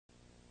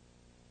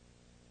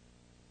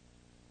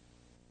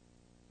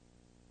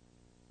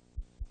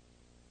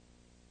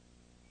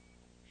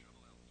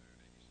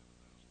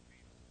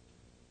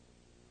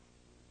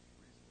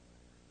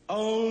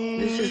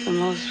This is the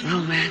most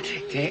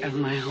romantic day of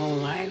my whole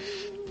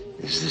life.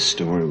 This is the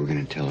story we're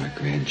going to tell our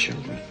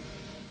grandchildren.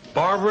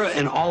 Barbara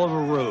and Oliver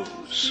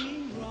Rose.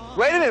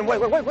 Wait a minute, wait,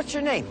 what's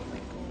your name?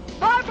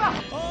 Barbara!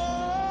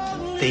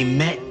 They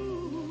met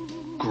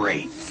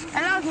great.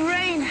 I love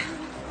rain.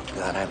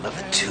 God, I love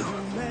it too.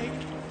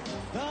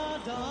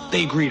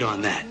 They agreed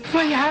on that.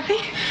 Are you happy?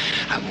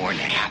 I'm more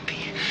than happy.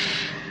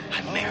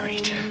 I'm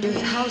married.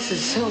 This house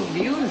is so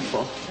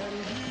beautiful.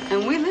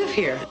 And we live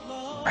here.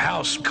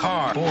 House,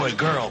 car, boy,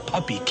 girl,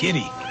 puppy,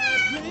 kitty.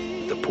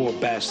 The poor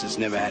bastards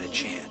never had a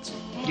chance.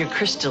 Your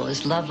crystal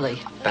is lovely.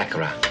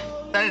 Baccarat.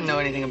 I didn't know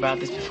anything about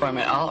this before I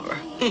met Oliver.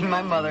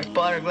 My mother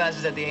bought her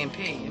glasses at the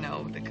A&P, you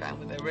know, the kind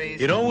with the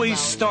raised... It always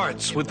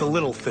starts with the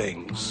little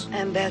things.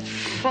 And that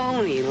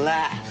phony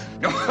laugh.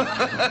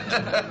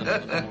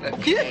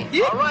 Okay,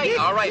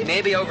 all right,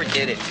 maybe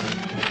overdid it.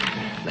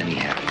 Let me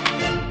have it.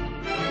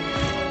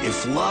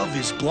 If love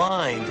is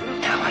blind,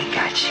 Now I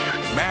got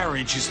you.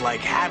 marriage is like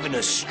having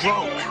a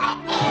stroke.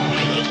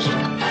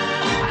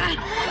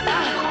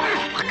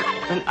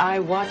 When I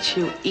watch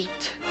you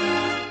eat,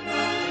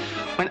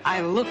 when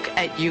I look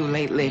at you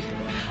lately,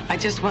 I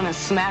just want to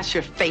smash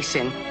your face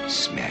in.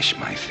 Smash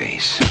my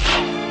face.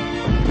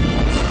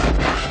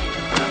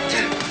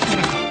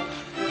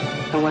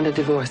 I want a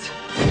divorce.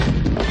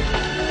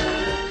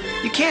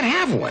 You can't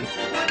have one.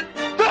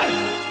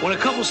 When a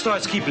couple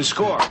starts keeping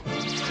score,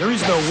 there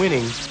is no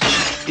winning.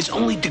 It's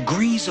only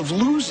degrees of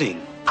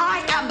losing.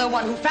 I am the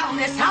one who found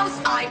this house.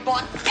 I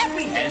bought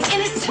everything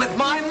in it. With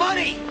my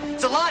money.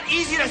 It's a lot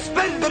easier to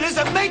spend than it is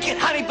to make it,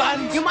 honey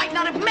bun. You might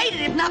not have made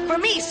it if not for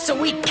me,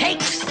 sweet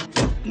cakes.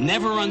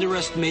 Never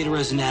underestimate her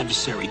as an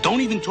adversary.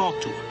 Don't even talk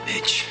to her.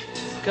 Bitch.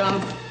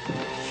 Scum.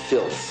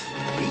 Filth.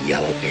 The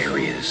yellow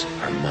areas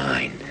are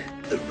mine.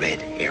 The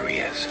red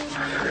areas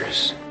are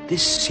hers.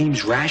 This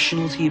seems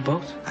rational to you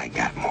both? I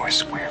got more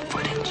square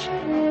footage.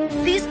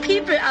 These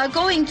people are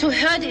going to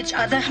hurt each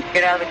other.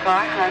 Get out of the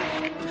car, hon.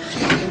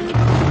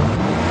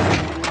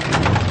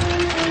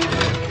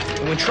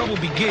 And when trouble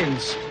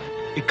begins,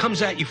 it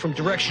comes at you from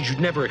directions you'd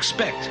never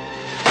expect.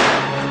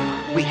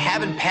 We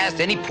haven't passed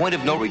any point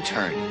of no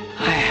return.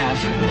 I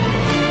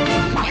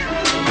have.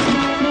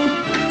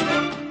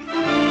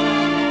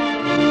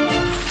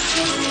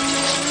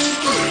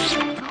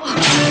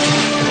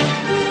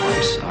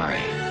 I'm sorry.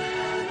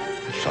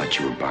 I thought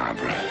you were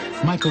Barbara.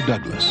 Michael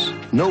Douglas,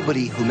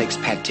 Nobody who makes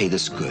pate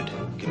this good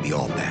can be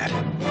all bad.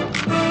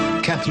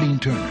 Kathleen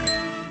Turner,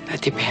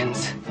 That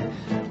depends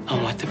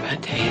on what the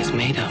pate is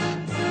made of.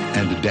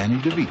 and Danny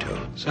DeVito.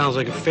 Sounds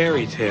like a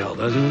fairy tale,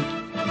 doesn't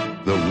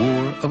it? The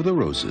War of the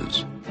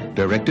Roses,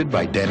 directed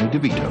by Danny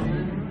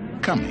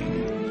DeVito.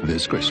 Coming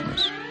this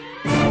Christmas.